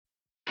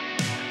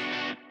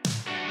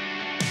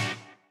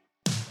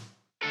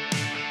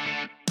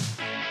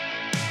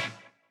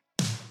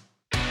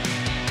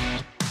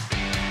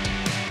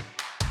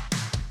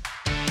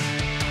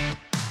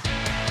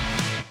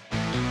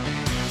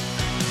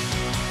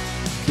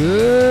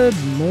Good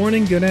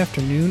morning, good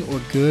afternoon, or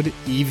good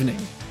evening.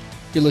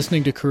 You're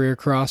listening to Career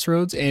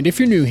Crossroads, and if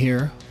you're new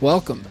here,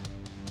 welcome.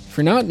 If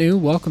you're not new,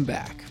 welcome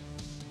back.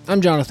 I'm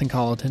Jonathan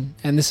Colleton,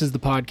 and this is the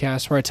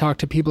podcast where I talk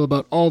to people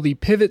about all the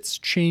pivots,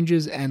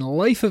 changes, and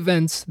life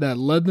events that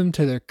led them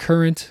to their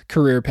current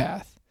career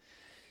path.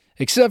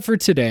 Except for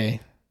today,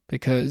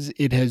 because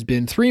it has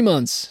been 3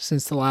 months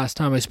since the last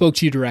time I spoke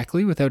to you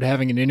directly without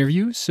having an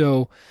interview,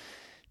 so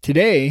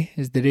today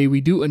is the day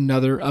we do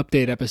another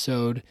update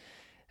episode.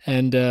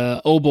 And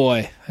oh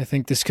boy, I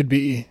think this could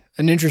be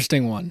an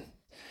interesting one.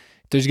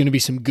 There's going to be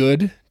some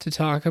good to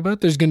talk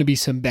about. There's going to be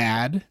some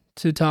bad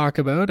to talk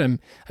about.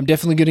 I'm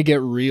definitely going to get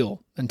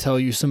real and tell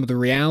you some of the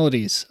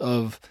realities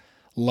of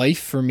life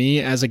for me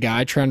as a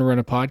guy trying to run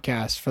a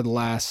podcast for the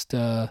last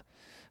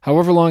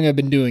however long I've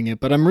been doing it.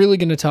 But I'm really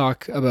going to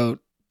talk about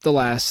the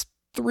last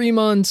 3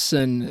 months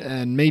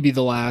and maybe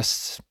the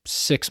last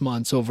 6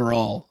 months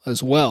overall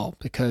as well,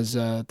 because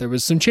there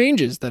was some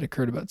changes that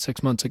occurred about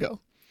 6 months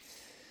ago.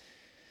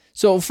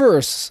 So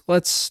first,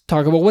 let's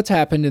talk about what's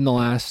happened in the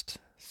last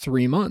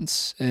 3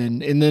 months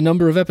and in the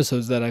number of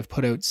episodes that I've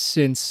put out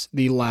since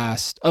the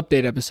last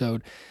update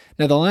episode.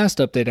 Now, the last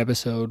update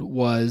episode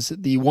was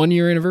the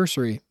 1-year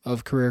anniversary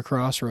of Career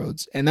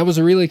Crossroads, and that was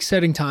a really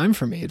exciting time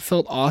for me. It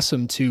felt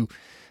awesome to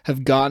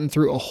have gotten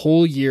through a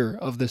whole year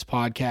of this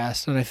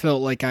podcast, and I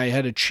felt like I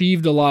had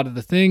achieved a lot of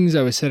the things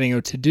I was setting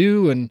out to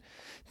do, and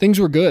things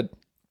were good.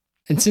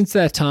 And since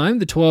that time,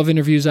 the 12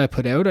 interviews I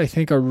put out, I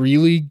think are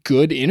really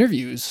good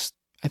interviews.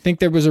 I think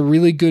there was a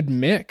really good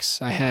mix.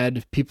 I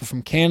had people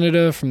from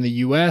Canada, from the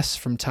US,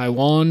 from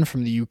Taiwan,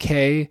 from the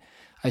UK.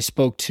 I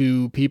spoke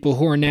to people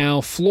who are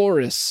now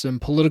florists and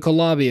political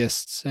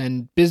lobbyists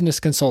and business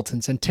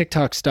consultants and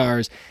TikTok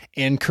stars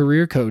and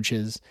career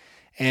coaches.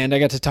 And I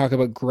got to talk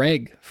about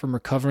Greg from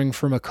recovering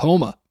from a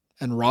coma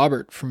and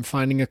Robert from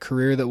finding a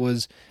career that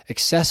was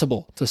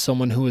accessible to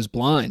someone who is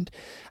blind.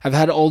 I've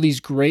had all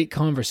these great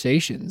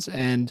conversations,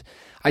 and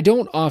I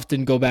don't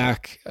often go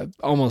back,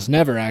 almost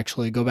never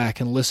actually, go back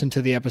and listen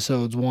to the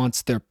episodes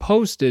once they're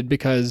posted,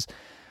 because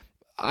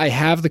I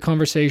have the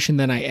conversation,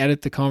 then I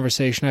edit the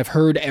conversation. I've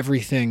heard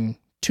everything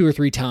 2 or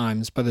 3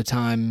 times by the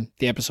time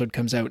the episode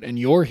comes out and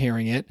you're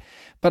hearing it.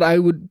 But I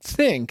would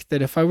think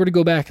that if I were to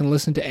go back and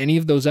listen to any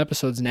of those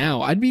episodes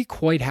now, I'd be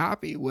quite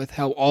happy with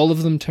how all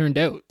of them turned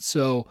out.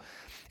 So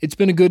it's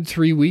been a good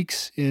 3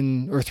 months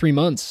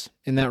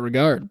in that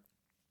regard.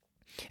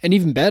 And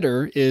even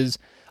better is,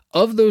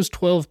 of those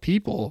 12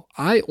 people,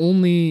 I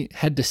only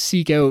had to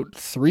seek out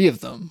 3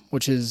 of them,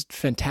 which is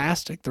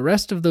fantastic. The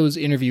rest of those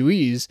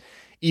interviewees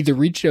either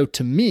reached out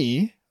to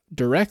me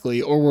directly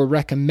or were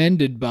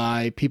recommended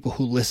by people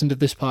who listen to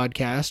this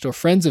podcast or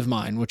friends of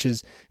mine, which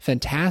is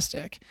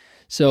fantastic.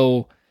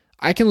 So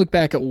I can look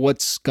back at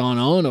what's gone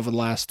on over the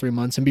last 3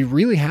 months and be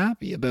really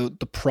happy about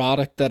the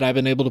product that I've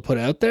been able to put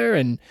out there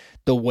and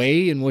the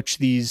way in which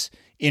these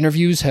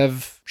interviews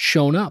have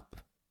shown up.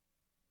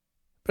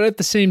 But at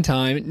the same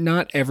time,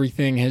 not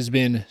everything has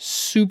been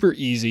super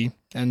easy.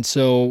 And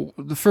so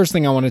the first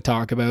thing I want to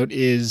talk about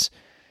is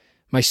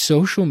my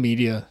social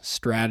media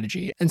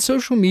strategy. And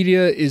social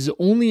media is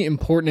only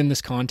important in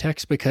this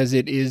context because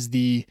it is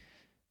the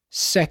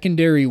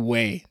secondary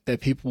way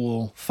that people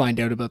will find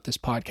out about this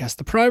podcast.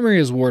 The primary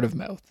is word of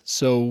mouth.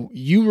 So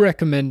you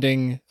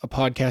recommending a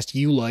podcast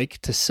you like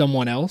to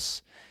someone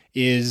else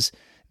is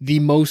the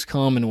most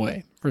common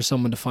way for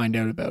someone to find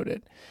out about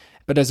it.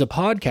 But as a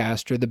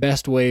podcaster, the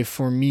best way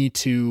for me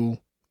to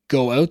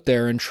go out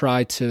there and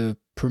try to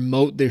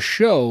promote this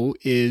show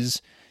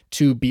is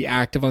to be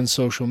active on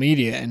social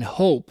media and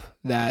hope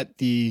that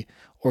the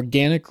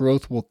organic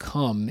growth will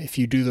come if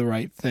you do the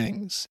right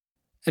things.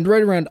 And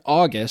right around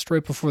August,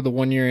 right before the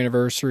 1-year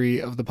anniversary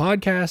of the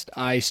podcast,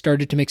 I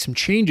started to make some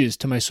changes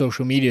to my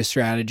social media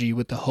strategy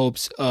with the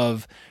hopes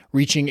of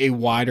reaching a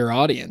wider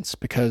audience,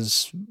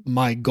 because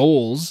my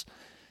goals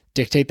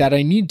dictate that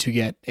I need to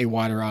get a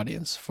wider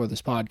audience for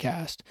this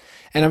podcast.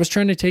 And I was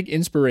trying to take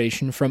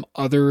inspiration from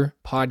other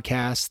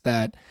podcasts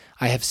that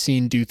I have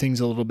seen do things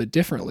a little bit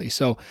differently.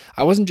 So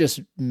I wasn't just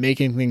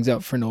making things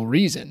up for no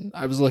reason.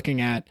 I was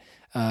looking at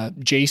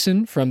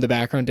Jason from The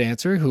Background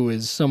Dancer, who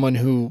is someone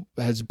who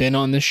has been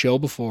on this show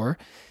before.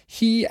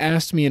 He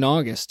asked me in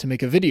August to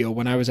make a video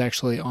when I was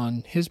actually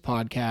on his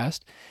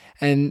podcast.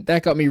 And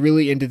that got me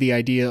really into the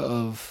idea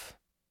of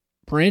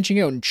branching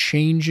out and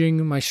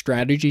changing my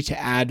strategy to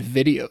add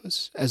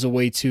videos as a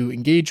way to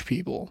engage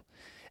people.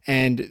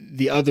 And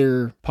the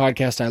other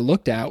podcast I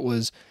looked at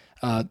was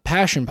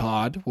Passion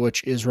Pod,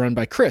 which is run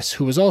by Chris,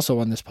 who was also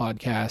on this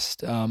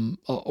podcast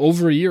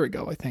over a year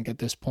ago, I think at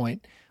this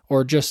point,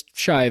 or just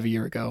shy of a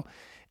year ago.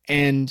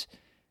 And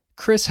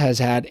Chris has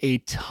had a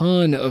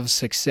ton of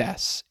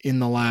success in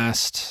the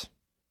last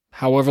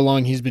however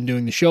long he's been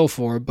doing the show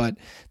for, but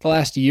the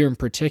last year in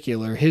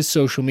particular, his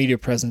social media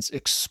presence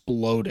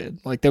exploded.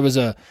 Like there was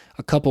a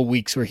couple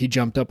weeks where he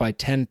jumped up by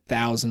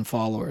 10,000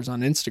 followers on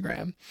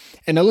Instagram.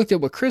 And I looked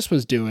at what Chris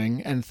was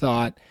doing and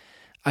thought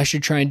I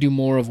should try and do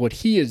more of what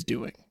he is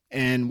doing.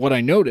 And what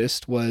I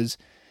noticed was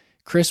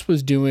Chris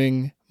was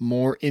doing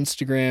more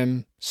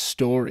Instagram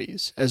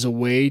stories as a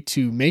way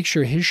to make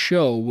sure his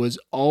show was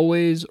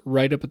always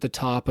right up at the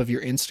top of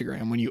your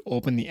Instagram when you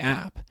open the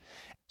app.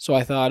 So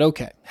I thought,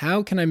 okay,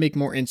 how can I make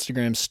more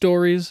Instagram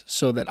stories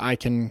so that I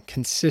can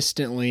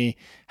consistently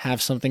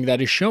have something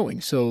that is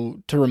showing?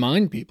 So to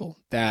remind people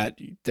that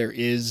there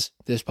is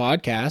this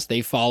podcast,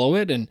 they follow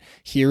it, and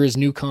here is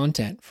new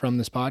content from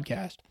this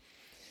podcast.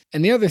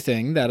 And the other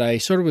thing that I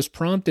sort of was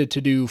prompted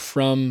to do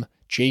from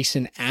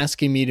Jason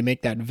asking me to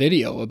make that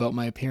video about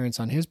my appearance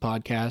on his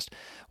podcast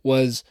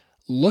was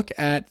look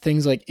at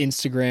things like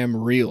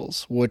Instagram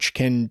Reels, which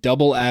can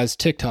double as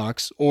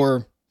TikToks,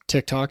 or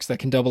TikToks that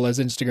can double as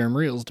Instagram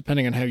Reels,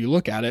 depending on how you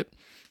look at it.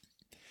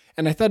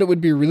 And I thought it would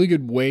be a really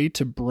good way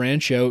to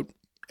branch out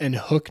and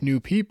hook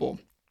new people,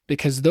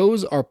 because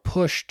those are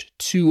pushed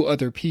to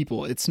other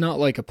people. It's not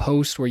like a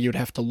post where you'd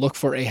have to look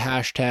for a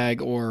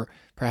hashtag or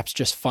perhaps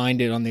just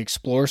find it on the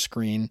explore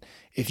screen.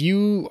 If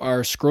you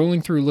are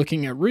scrolling through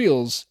looking at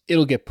Reels,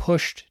 it'll get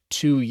pushed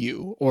to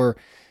you. Or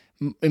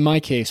in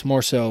my case,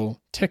 more so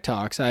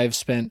TikToks. I've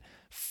spent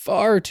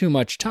far too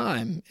much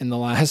time in the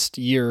last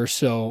year or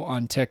so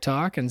on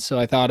TikTok. And so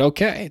I thought,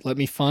 okay, let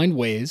me find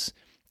ways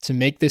to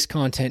make this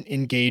content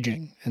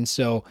engaging. And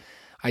so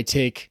I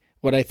take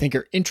what I think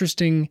are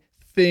interesting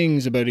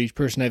things about each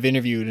person I've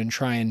interviewed and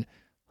try and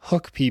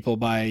hook people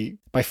by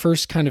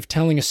first kind of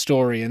telling a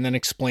story and then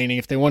explaining.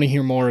 If they want to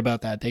hear more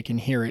about that, they can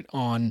hear it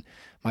on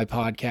my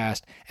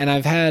podcast. And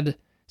I've had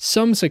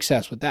some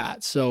success with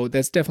that. So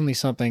that's definitely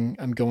something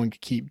I'm going to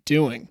keep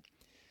doing.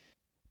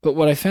 But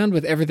what I found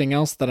with everything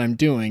else that I'm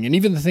doing, and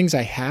even the things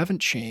I haven't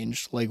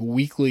changed, like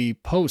weekly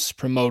posts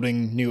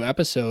promoting new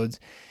episodes,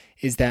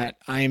 is that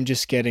I am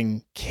just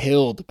getting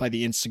killed by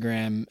the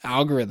Instagram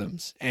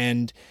algorithms.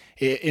 And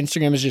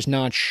Instagram is just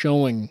not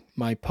showing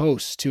my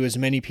posts to as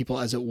many people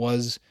as it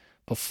was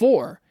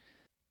before.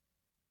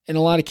 In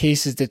a lot of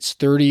cases, it's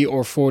 30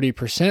 or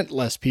 40%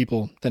 less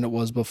people than it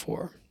was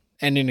before.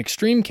 And in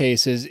extreme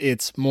cases,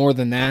 it's more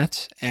than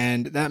that.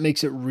 And that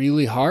makes it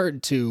really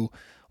hard to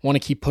want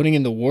to keep putting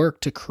in the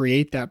work to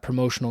create that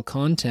promotional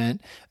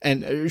content.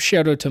 And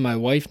shout out to my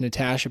wife,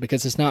 Natasha,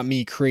 because it's not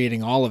me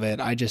creating all of it.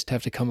 I just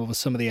have to come up with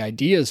some of the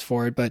ideas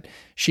for it, but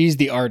she's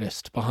the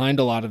artist behind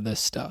a lot of this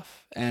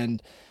stuff.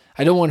 And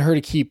I don't want her to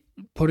keep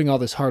putting all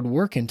this hard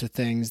work into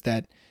things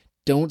that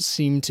don't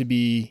seem to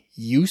be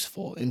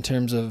useful in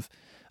terms of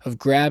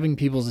grabbing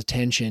people's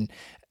attention.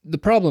 The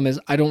problem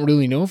is I don't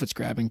really know if it's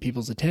grabbing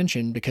people's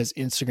attention because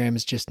Instagram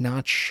is just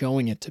not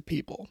showing it to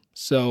people.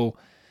 So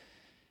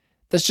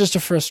that's just a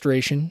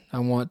frustration I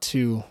want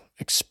to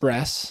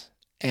express.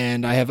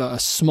 And I have a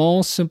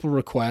small, simple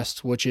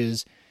request, which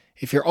is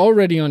if you're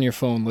already on your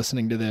phone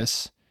listening to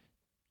this,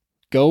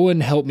 go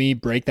and help me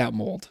break that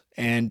mold.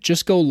 And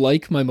just go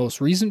like my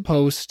most recent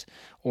post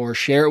or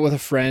share it with a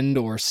friend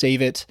or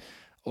save it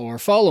or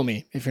follow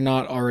me if you're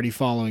not already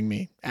following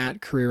me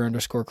at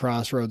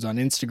career_crossroads on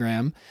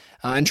Instagram,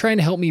 and trying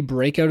to help me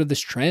break out of this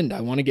trend. I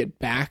want to get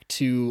back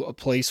to a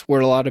place where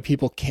a lot of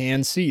people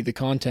can see the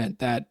content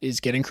that is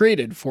getting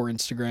created for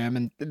Instagram,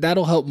 and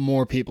that'll help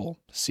more people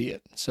see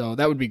it. So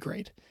that would be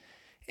great.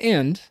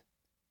 And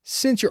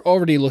since you're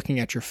already looking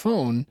at your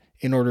phone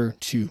in order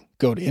to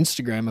go to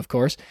Instagram, of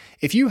course,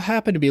 if you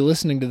happen to be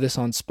listening to this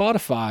on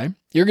Spotify,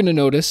 you're going to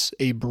notice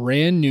a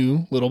brand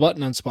new little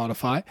button on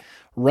Spotify.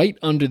 Right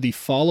under the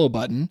follow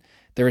button,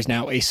 there is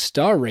now a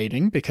star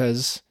rating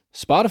because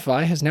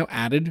Spotify has now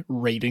added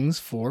ratings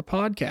for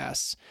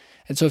podcasts.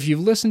 And so if you've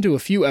listened to a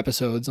few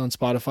episodes on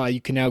Spotify,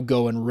 you can now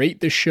go and rate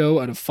the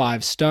show out of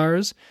 5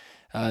 stars.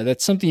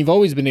 That's something you've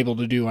always been able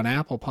to do on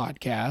Apple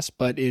Podcasts,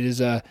 but it is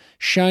a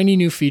shiny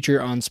new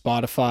feature on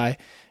Spotify.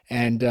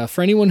 And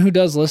for anyone who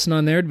does listen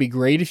on there, it'd be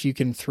great if you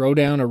can throw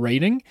down a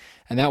rating.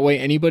 And that way,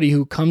 anybody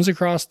who comes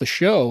across the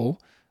show,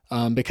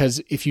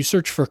 because if you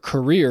search for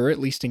career, at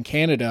least in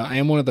Canada, I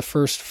am one of the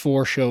first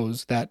 4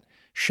 shows that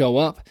show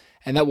up.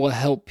 And that will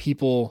help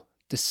people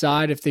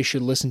decide if they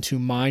should listen to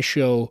my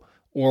show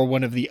or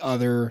one of the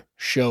other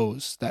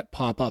shows that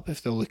pop up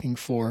if they're looking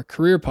for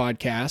career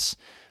podcasts.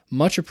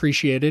 Much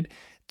appreciated.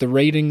 The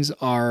ratings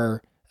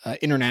are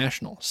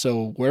international.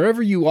 So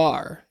wherever you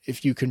are,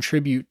 if you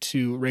contribute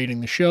to rating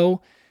the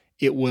show,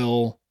 it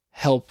will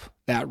help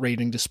that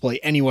rating display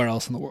anywhere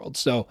else in the world.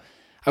 So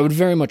I would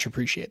very much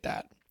appreciate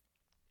that.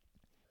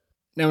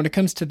 Now, when it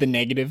comes to the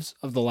negatives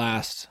of the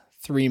last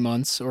 3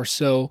 months or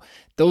so,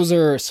 those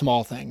are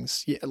small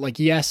things. Like,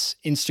 yes,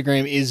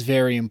 Instagram is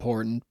very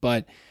important,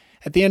 but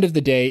at the end of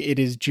the day, it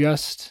is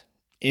just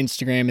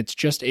Instagram. It's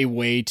just a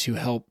way to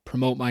help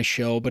promote my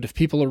show. But if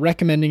people are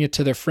recommending it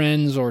to their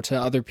friends or to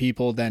other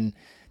people, then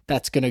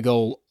that's going to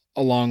go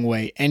a long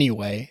way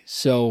anyway.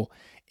 So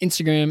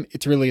Instagram,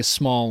 it's really a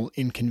small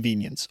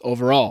inconvenience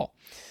overall.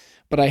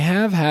 But I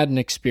have had an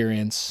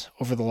experience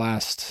over the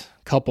last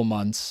couple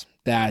months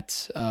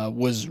that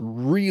was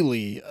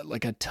really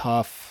like a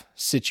tough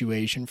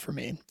situation for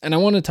me. And I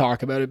want to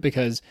talk about it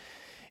because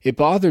it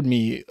bothered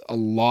me a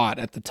lot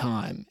at the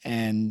time.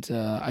 And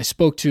I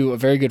spoke to a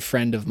very good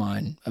friend of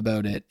mine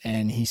about it.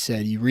 And he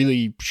said, you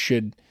really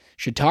should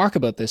should talk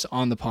about this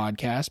on the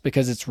podcast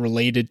because it's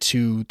related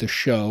to the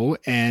show.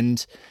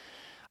 And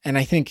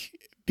I think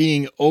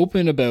being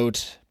open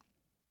about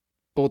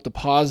both the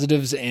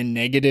positives and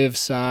negative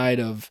side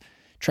of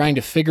trying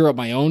to figure out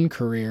my own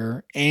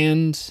career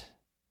and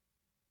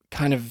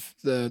kind of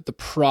the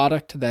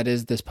product that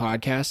is this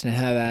podcast and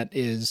how that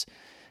is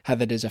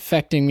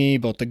affecting me,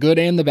 both the good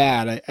and the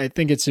bad. I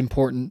think it's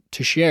important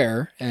to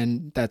share,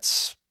 and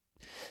that's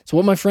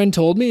what my friend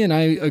told me, and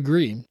I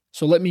agree.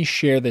 So let me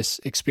share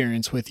this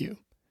experience with you.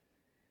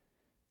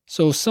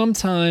 So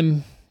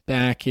sometime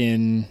back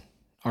in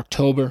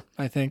October,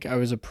 I think, I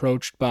was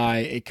approached by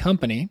a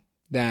company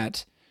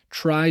that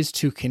tries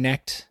to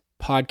connect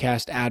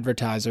podcast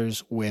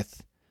advertisers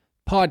with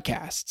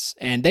podcasts.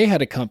 And they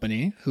had a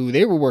company who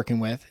they were working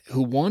with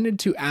who wanted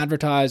to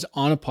advertise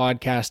on a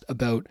podcast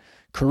about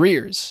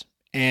careers.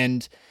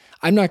 And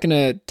I'm not going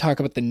to talk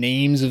about the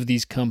names of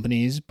these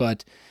companies,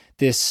 but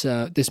this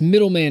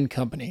middleman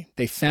company,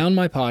 they found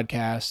my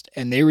podcast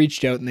and they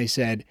reached out and they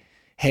said,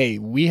 hey,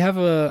 we have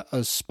a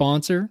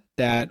sponsor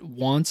that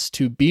wants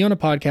to be on a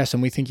podcast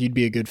and we think you'd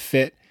be a good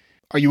fit.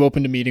 Are you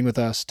open to meeting with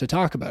us to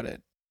talk about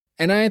it?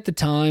 And I, at the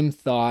time,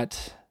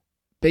 thought,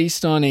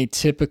 based on a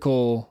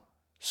typical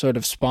sort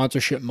of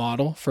sponsorship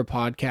model for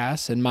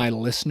podcasts and my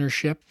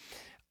listenership,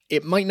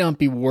 it might not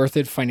be worth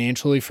it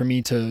financially for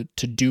me to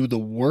do the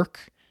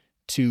work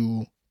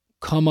to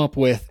come up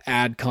with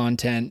ad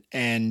content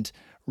and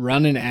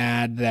run an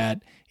ad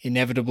that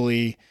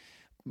inevitably,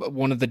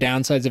 one of the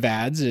downsides of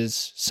ads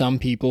is some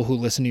people who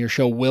listen to your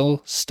show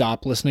will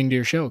stop listening to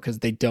your show because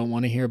they don't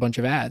want to hear a bunch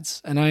of ads.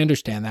 And I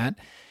understand that.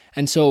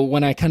 And so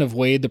when I kind of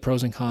weighed the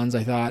pros and cons,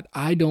 I thought,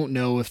 I don't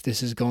know if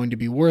this is going to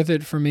be worth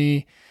it for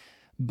me.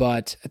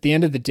 But at the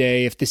end of the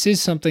day, if this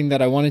is something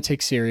that I want to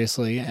take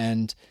seriously,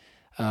 and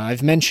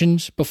I've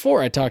mentioned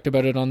before, I talked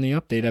about it on the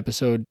update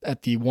episode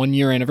at the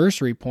 1-year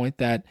anniversary point,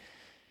 that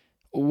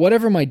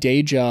whatever my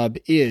day job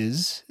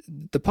is,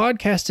 the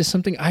podcast is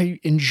something I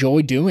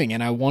enjoy doing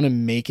and I want to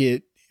make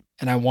it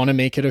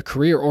a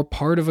career or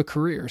part of a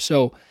career.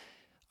 So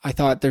I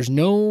thought there's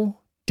no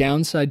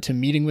downside to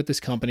meeting with this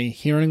company,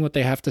 hearing what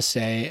they have to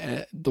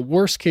say. The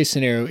worst case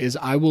scenario is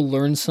I will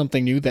learn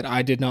something new that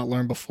I did not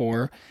learn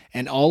before,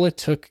 and all it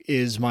took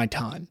is my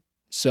time.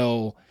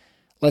 So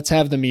let's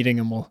have the meeting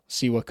and we'll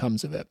see what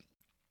comes of it.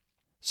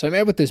 So I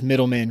met with this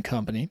middleman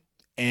company,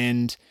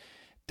 and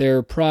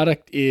their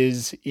product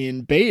is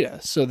in beta.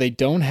 So they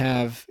don't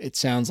have, it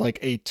sounds like,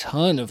 a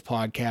ton of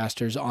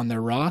podcasters on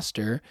their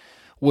roster,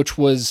 which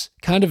was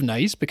kind of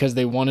nice because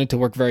they wanted to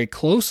work very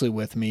closely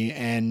with me.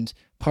 And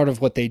part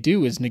of what they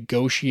do is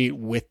negotiate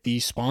with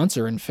the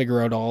sponsor and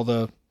figure out all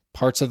the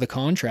parts of the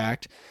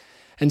contract.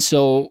 And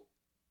so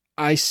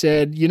I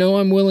said,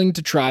 I'm willing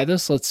to try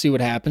this. Let's see what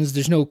happens.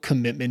 There's no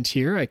commitment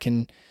here. I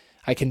can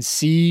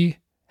see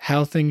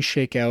how things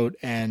shake out.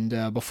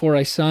 And before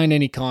I sign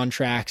any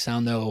contracts,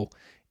 I'll know,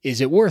 is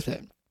it worth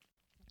it?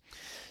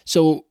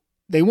 So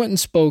they went and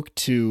spoke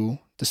to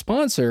the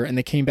sponsor, and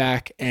they came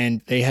back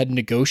and they had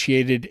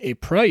negotiated a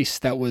price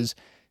that was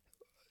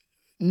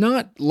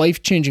not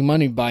life-changing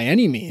money by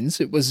any means.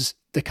 It was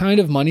the kind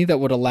of money that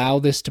would allow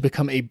this to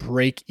become a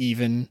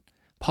break-even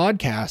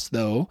podcast,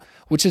 though,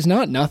 which is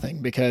not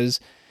nothing because,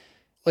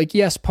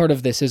 yes, part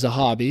of this is a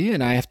hobby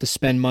and I have to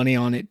spend money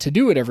on it to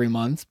do it every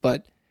month,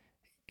 but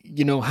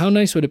how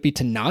nice would it be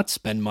to not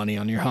spend money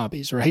on your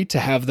hobbies, right? To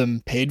have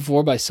them paid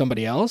for by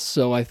somebody else.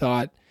 So I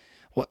thought,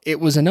 well,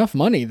 it was enough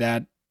money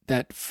that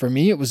for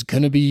me, it was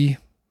going to be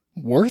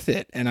worth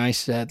it. And I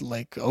said,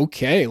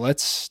 okay,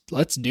 let's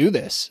do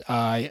this.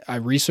 I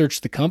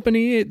researched the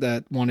company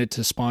that wanted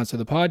to sponsor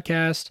the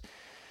podcast.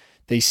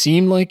 They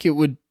seemed like it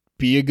would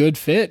be a good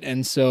fit.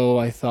 And so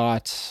I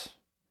thought,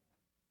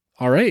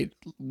 all right,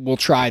 we'll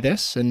try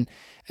this. And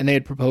they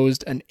had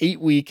proposed an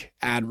 8-week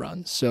ad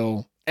run.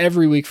 So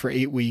every week for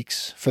 8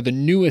 weeks, for the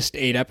newest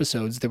 8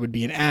 episodes, there would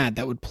be an ad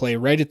that would play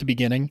right at the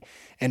beginning.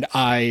 And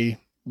I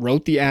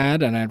wrote the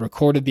ad and I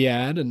recorded the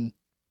ad, and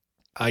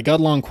I got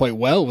along quite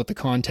well with the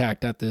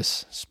contact at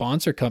this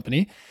sponsor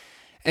company.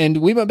 And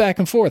we went back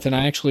and forth, and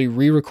I actually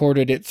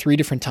re-recorded it 3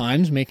 different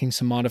times, making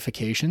some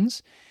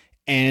modifications.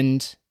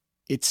 And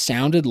it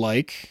sounded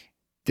like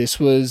this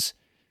was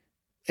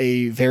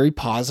a very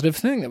positive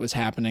thing that was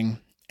happening.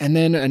 And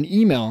then an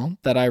email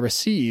that I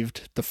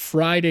received the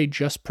Friday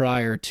just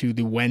prior to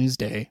the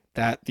Wednesday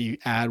that the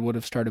ad would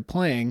have started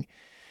playing,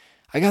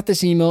 I got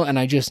this email and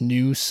I just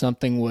knew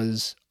something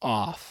was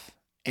off.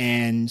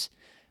 And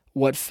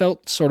what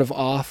felt sort of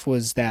off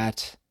was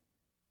that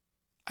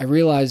I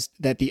realized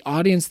that the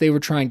audience they were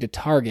trying to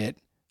target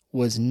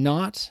was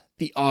not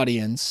the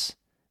audience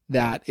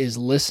that is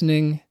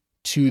listening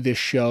to this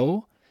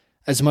show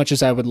as much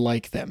as I would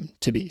like them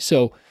to be.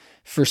 So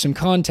for some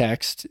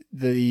context,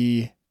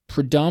 the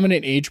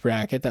predominant age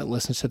bracket that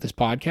listens to this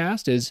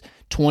podcast is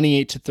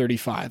 28 to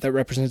 35. That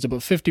represents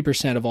about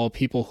 50% of all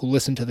people who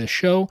listen to this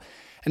show.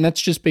 And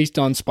that's just based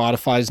on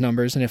Spotify's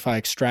numbers. And if I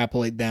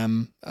extrapolate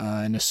them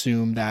and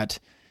assume that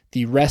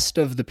the rest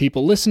of the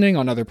people listening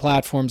on other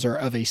platforms are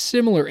of a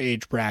similar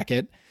age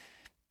bracket,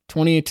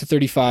 28 to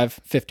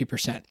 35,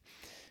 50%.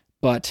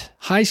 But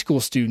high school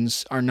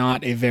students are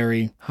not a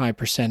very high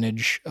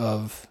percentage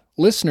of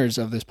listeners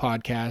of this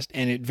podcast,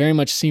 and it very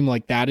much seemed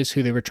like that is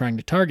who they were trying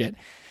to target.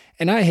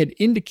 And I had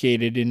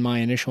indicated in my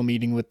initial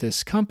meeting with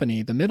this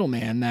company, the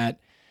Middleman,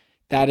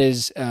 that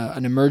is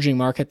an emerging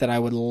market that I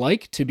would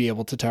like to be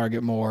able to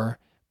target more,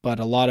 but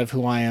a lot of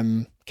who I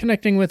am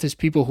connecting with is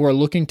people who are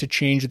looking to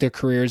change their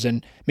careers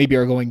and maybe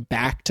are going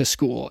back to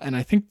school. And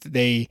I think that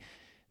they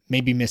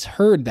maybe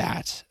misheard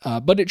that,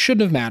 but it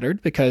shouldn't have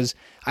mattered because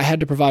I had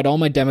to provide all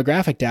my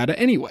demographic data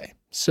anyway.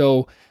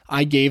 So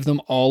I gave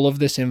them all of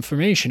this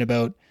information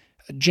about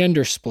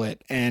gender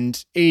split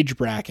and age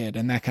bracket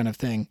and that kind of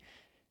thing.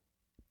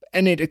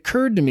 And it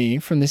occurred to me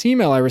from this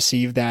email I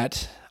received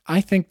that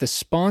I think the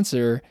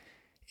sponsor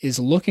is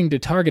looking to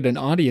target an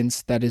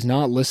audience that is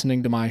not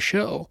listening to my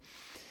show.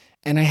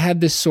 And I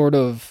had this sort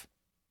of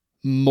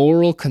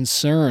moral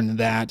concern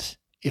that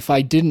if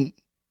I didn't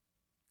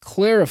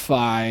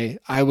clarify,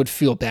 I would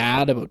feel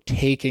bad about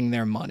taking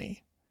their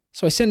money.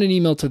 So I sent an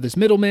email to this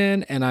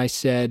Middleman and I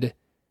said,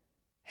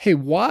 hey,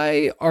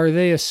 why are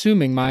they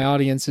assuming my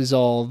audience is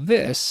all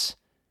this?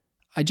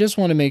 I just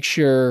want to make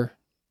sure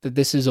that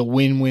this is a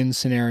win-win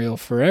scenario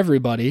for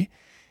everybody.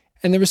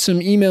 And there was some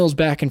emails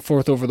back and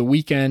forth over the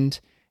weekend,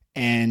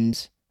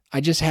 and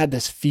I just had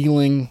this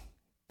feeling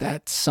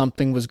that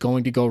something was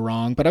going to go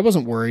wrong, but I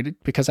wasn't worried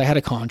because I had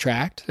a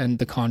contract, and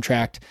the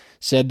contract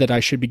said that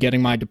I should be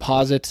getting my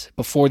deposit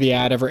before the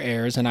ad ever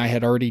airs, and I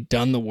had already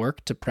done the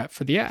work to prep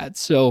for the ad.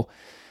 So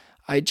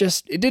it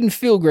didn't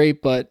feel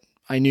great, but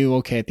I knew,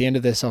 okay, at the end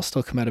of this, I'll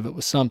still come out of it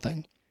with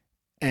something.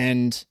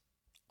 And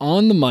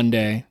on the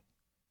Monday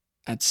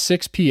at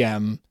 6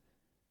 p.m.,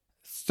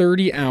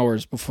 30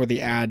 hours before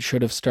the ad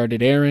should have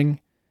started airing,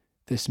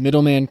 this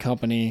Middleman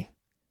company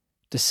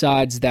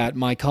decides that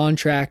my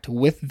contract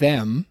with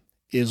them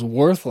is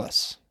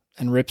worthless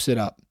and rips it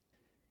up.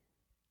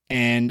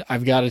 And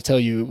I've got to tell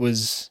you, it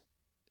was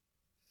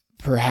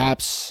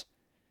perhaps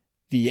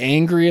the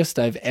angriest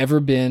I've ever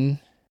been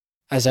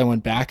as I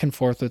went back and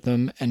forth with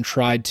them and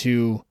tried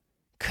to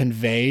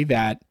convey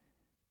that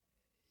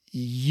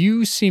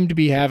you seem to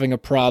be having a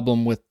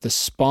problem with the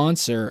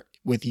sponsor,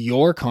 with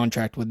your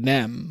contract with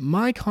them.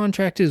 My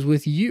contract is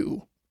with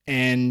you,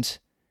 and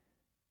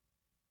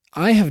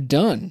I have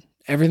done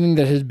everything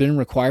that has been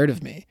required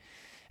of me.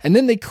 And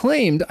then they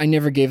claimed I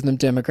never gave them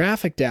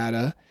demographic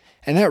data,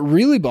 and that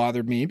really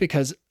bothered me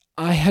because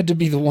I had to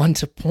be the one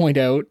to point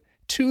out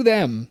to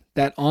them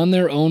that on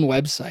their own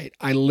website,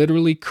 I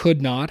literally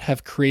could not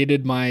have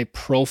created my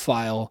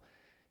profile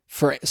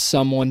for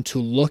someone to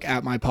look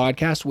at my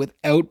podcast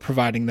without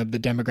providing them the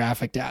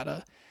demographic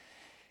data.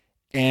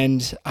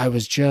 And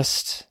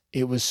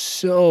it was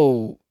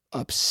so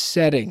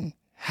upsetting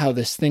how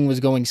this thing was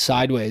going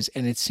sideways,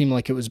 and it seemed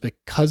like it was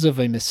because of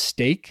a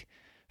mistake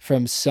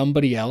from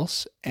somebody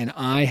else, and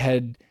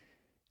I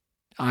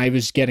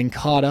was getting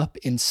caught up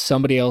in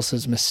somebody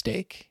else's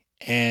mistake.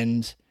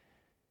 And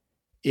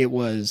it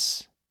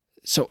was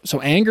so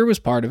anger was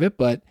part of it,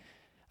 but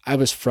I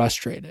was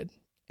frustrated,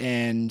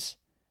 and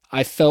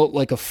I felt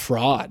like a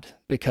fraud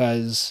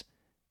because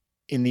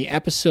in the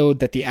episode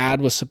that the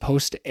ad was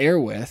supposed to air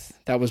with,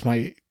 that was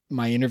my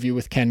interview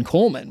with Ken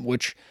Coleman,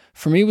 which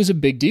for me was a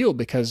big deal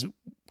because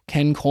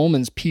Ken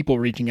Coleman's people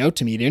reaching out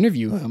to me to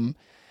interview him,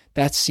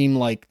 that seemed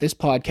like this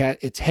podcast,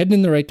 it's heading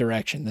in the right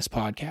direction, this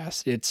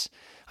podcast.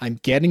 I'm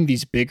getting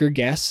these bigger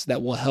guests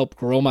that will help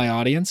grow my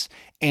audience.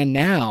 And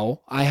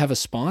now I have a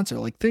sponsor.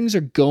 Like, things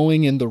are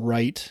going in the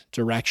right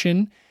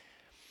direction.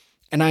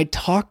 And I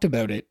talked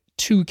about it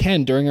to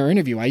Ken during our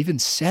interview. I even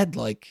said,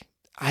 like,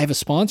 I have a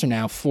sponsor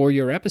now for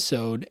your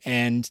episode,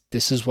 and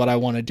this is what I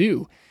want to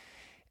do.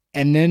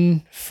 And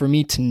then for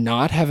me to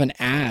not have an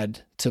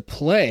ad to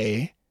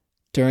play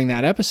during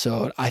that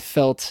episode, I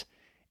felt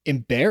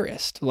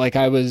embarrassed. Like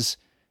I was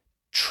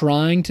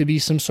trying to be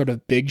some sort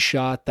of big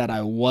shot that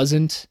I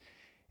wasn't.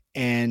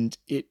 And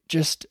it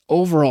just,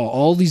 overall,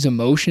 all these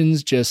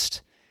emotions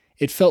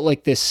it felt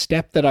like this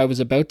step that I was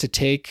about to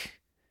take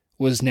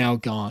was now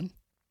gone.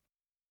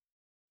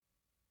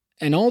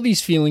 And all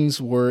these feelings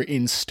were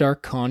in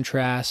stark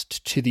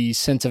contrast to the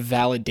sense of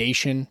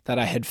validation that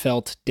I had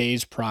felt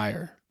days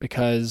prior,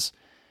 because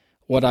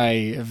what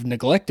I have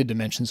neglected to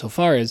mention so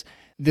far is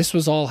this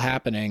was all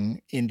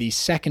happening in the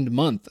second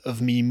month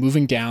of me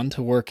moving down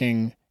to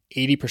working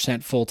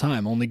 80%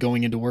 full-time, only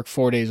going into work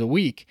 4 days a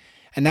week.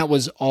 And that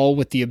was all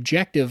with the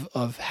objective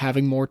of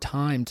having more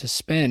time to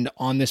spend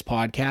on this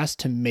podcast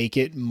to make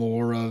it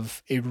more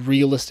of a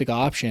realistic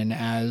option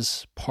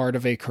as part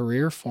of a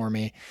career for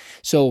me.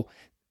 So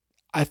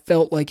I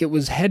felt like it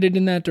was headed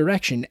in that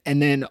direction.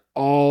 And then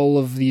all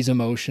of these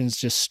emotions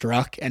just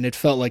struck, and it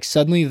felt like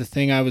suddenly the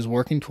thing I was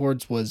working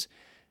towards was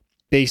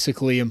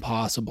basically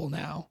impossible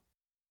now.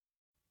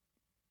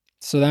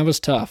 So that was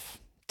tough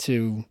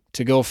to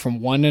go from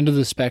one end of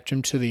the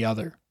spectrum to the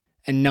other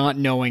and not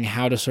knowing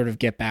how to sort of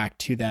get back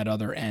to that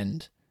other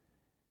end.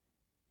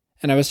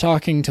 And I was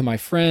talking to my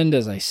friend,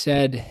 as I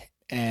said,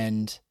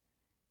 and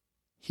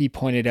he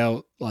pointed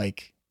out,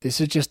 like, this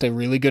is just a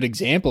really good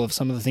example of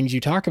some of the things you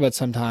talk about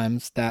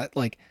sometimes, that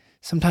like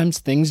sometimes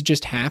things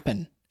just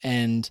happen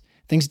and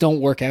things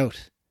don't work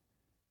out.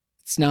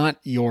 It's not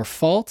your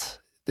fault.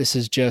 This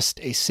is just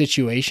a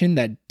situation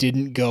that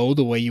didn't go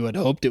the way you had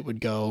hoped it would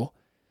go,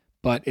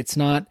 but it's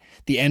not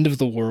the end of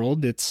the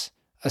world. It's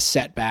a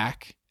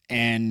setback,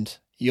 and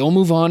you'll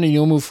move on and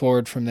you'll move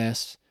forward from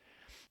this.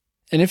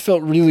 And it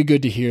felt really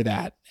good to hear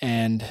that.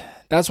 And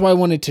that's why I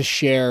wanted to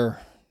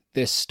share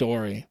this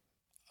story.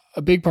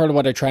 A big part of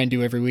what I try and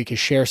do every week is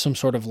share some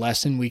sort of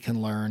lesson we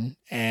can learn.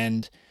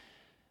 And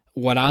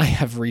what I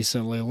have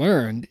recently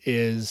learned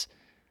is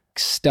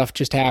stuff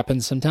just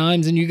happens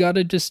sometimes, and you got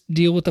to just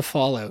deal with the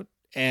fallout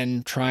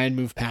and try and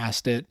move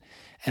past it.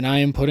 And I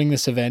am putting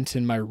this event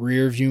in my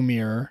rear view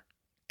mirror,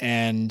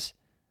 and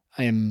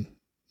I am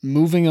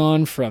moving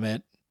on from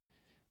it,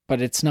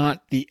 but it's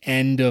not the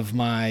end of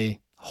my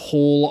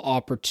whole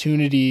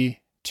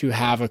opportunity to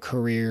have a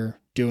career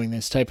doing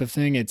this type of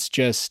thing. It's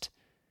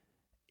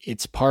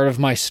part of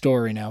my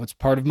story now. It's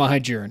part of my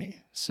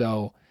journey.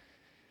 So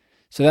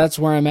that's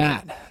where I'm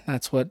at.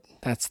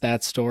 That's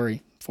that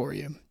story for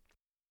you.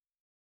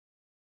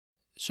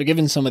 So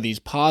given some of these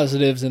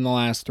positives in the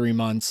last 3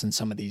 months and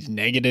some of these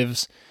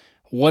negatives,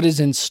 what is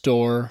in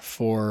store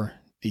for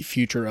the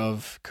future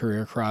of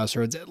Career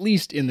Crossroads, at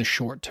least in the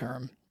short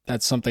term?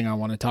 That's something I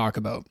want to talk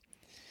about.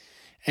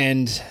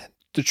 And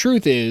the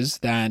truth is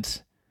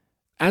that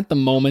at the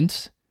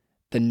moment,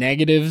 the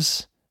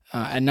negatives,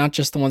 and not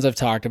just the ones I've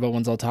talked about,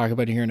 ones I'll talk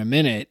about here in a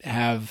minute,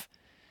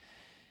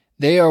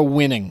 they are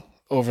winning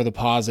over the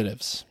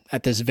positives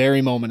at this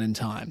very moment in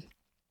time.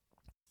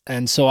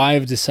 And so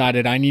I've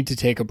decided I need to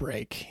take a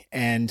break,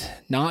 and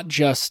not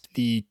just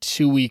the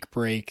 2-week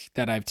break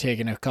that I've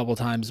taken a couple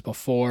times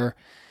before.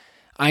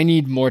 I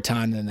need more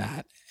time than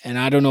that. And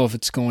I don't know if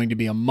it's going to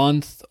be a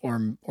month or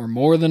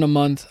more than a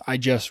month. I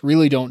just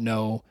really don't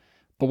know.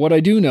 But what I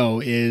do know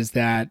is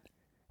that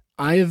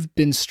I have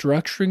been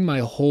structuring my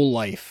whole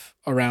life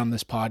around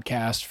this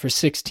podcast for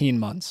 16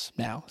 months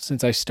now,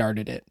 since I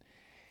started it.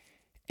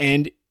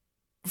 And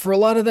for a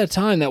lot of that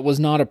time, that was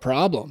not a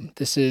problem.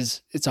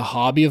 It's a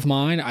hobby of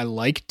mine. I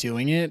like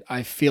doing it.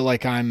 I feel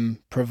like I'm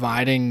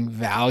providing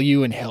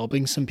value and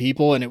helping some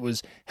people, and it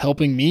was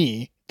helping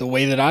me the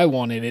way that I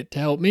wanted it to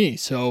help me.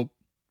 So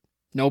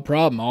no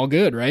problem. All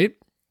good, right?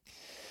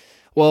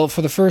 Well,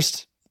 for the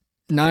first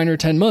 9 or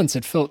 10 months,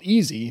 it felt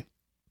easy.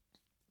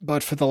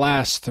 But for the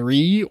last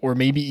 3 or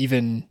maybe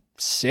even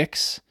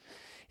 6,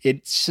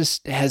 it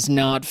just has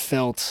not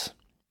felt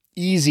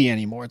easy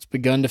anymore. It's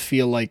begun to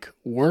feel like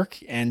work,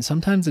 and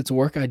sometimes it's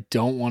work I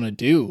don't want to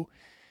do.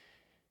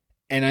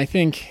 And I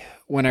think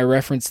when I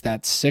reference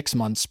that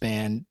 6-month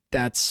span,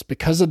 that's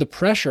because of the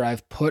pressure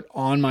I've put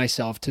on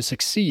myself to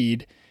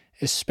succeed,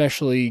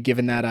 especially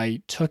given that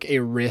I took a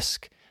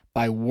risk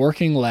by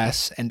working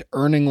less and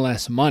earning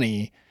less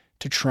money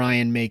to try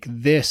and make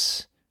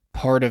this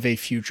part of a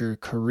future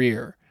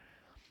career.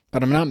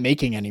 But I'm not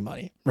making any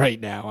money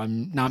right now.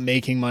 I'm not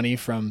making money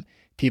from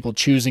people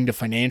choosing to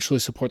financially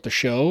support the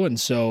show. And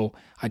so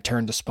I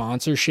turned to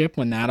sponsorship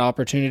when that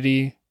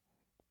opportunity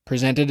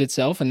presented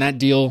itself, and that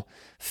deal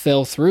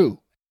fell through.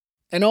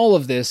 And all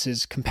of this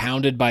is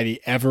compounded by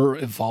the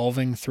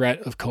ever-evolving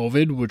threat of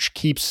COVID, which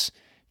keeps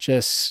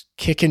just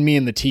kicking me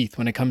in the teeth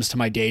when it comes to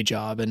my day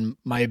job and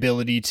my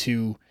ability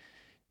to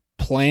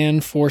plan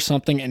for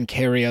something and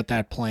carry out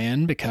that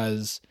plan,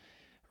 because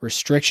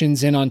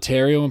restrictions in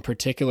Ontario in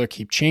particular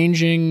keep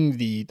changing.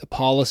 The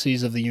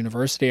policies of the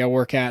university I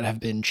work at have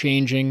been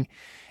changing,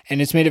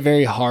 and it's made it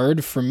very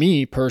hard for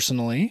me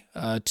personally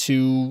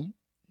to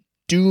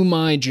do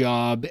my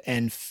job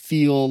and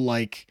feel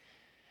like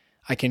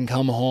I can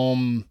come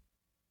home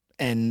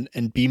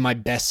and be my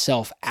best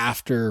self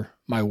after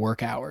my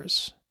work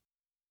hours.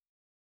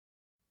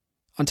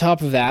 On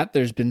top of that,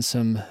 there's been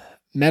some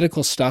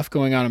medical stuff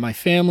going on in my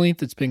family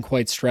that's been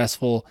quite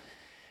stressful,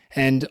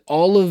 and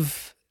all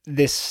of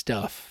this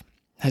stuff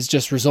has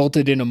just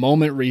resulted in a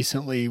moment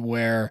recently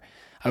where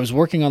I was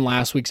working on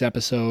last week's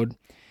episode,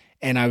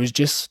 and I was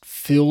just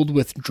filled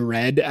with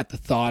dread at the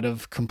thought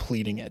of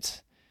completing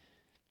it.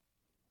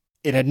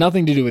 It had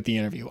nothing to do with the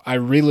interview. I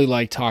really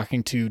liked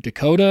talking to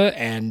Dakota,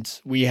 and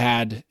we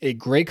had a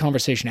great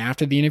conversation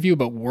after the interview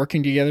about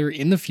working together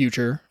in the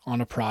future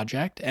on a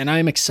project, and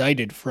I'm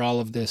excited for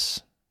all of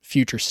this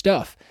future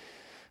stuff.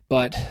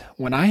 But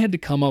when I had to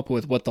come up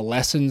with what the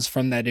lessons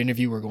from that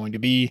interview were going to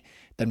be,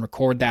 then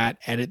record that,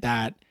 edit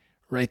that,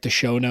 write the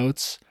show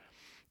notes,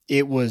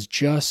 it was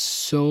just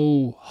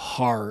so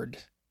hard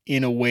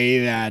in a way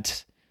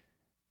that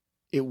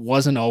it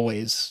wasn't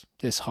always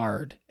this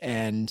hard.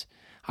 And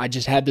I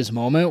just had this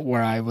moment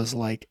where I was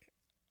like,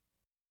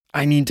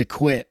 I need to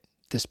quit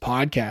this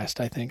podcast.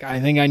 I think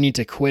I need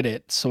to quit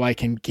it so I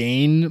can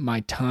gain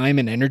my time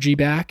and energy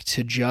back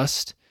to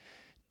just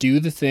do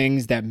the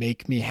things that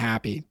make me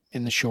happy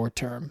in the short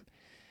term.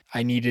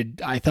 I need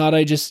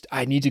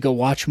to go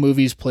watch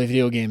movies, play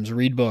video games,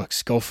 read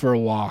books, go for a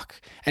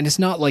walk. And it's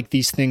not like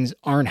these things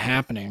aren't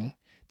happening.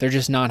 They're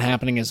just not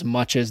happening as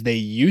much as they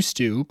used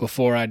to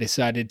before I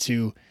decided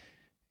to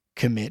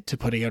commit to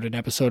putting out an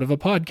episode of a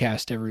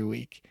podcast every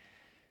week.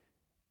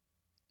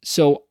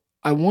 So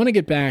I want to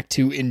get back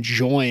to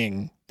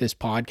enjoying this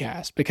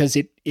podcast, because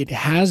it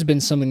has been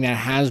something that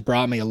has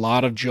brought me a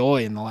lot of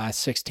joy in the last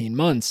 16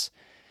 months,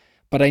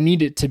 but I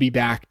need it to be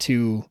back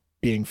to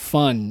being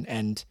fun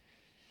and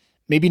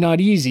maybe not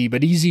easy,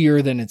 but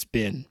easier than it's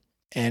been,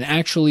 and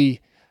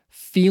actually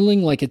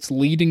feeling like it's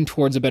leading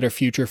towards a better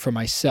future for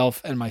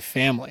myself and my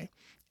family.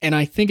 And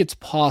I think it's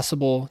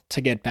possible to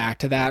get back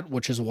to that,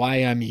 which is why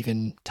I'm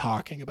even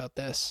talking about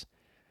this.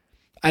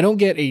 I don't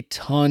get a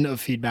ton of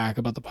feedback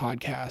about the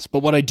podcast, but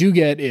what I do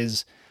get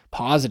is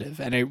positive,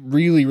 and I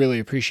really, really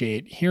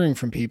appreciate hearing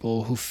from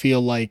people who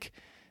feel like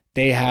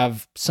they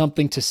have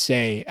something to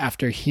say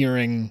after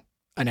hearing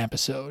an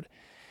episode.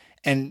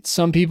 And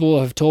some people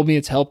have told me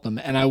it's helped them,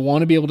 and I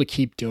want to be able to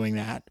keep doing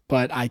that,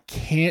 but I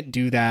can't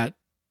do that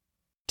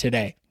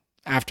today.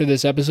 After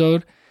this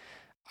episode,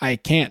 I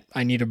can't.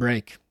 I need a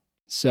break.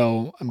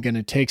 So I'm going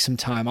to take some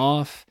time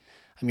off.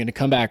 I'm going to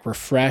come back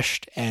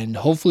refreshed and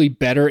hopefully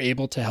better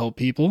able to help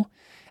people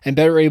and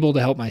better able to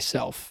help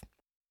myself.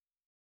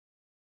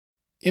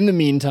 In the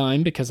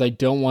meantime, because I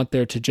don't want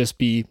there to just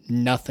be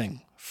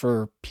nothing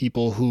for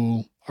people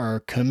who are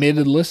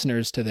committed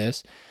listeners to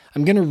this,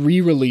 I'm going to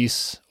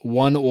re-release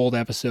one old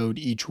episode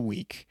each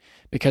week,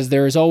 because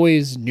there is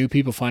always new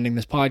people finding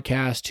this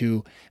podcast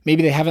who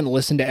maybe they haven't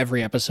listened to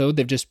every episode.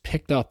 They've just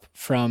picked up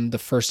from the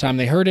first time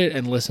they heard it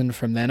and listened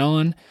from then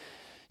on.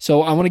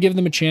 So I want to give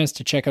them a chance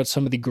to check out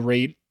some of the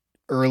great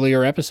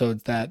earlier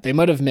episodes that they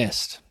might have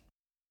missed.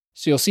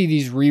 So you'll see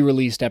these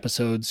re-released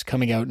episodes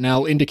coming out, and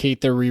I'll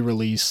indicate they're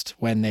re-released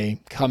when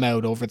they come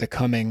out over the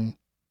coming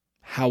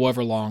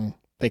however long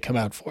they come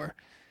out for.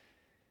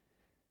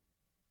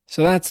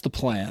 So that's the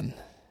plan.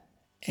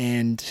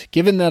 And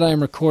given that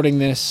I'm recording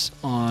this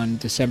on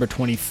December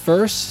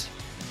 21st,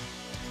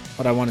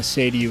 what I want to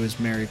say to you is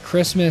Merry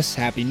Christmas,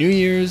 Happy New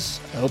Year's.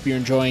 I hope you're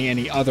enjoying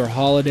any other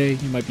holiday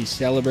you might be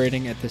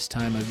celebrating at this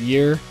time of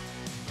year.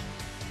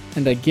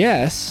 And I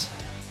guess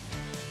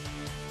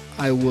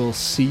I will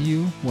see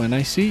you when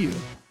I see you.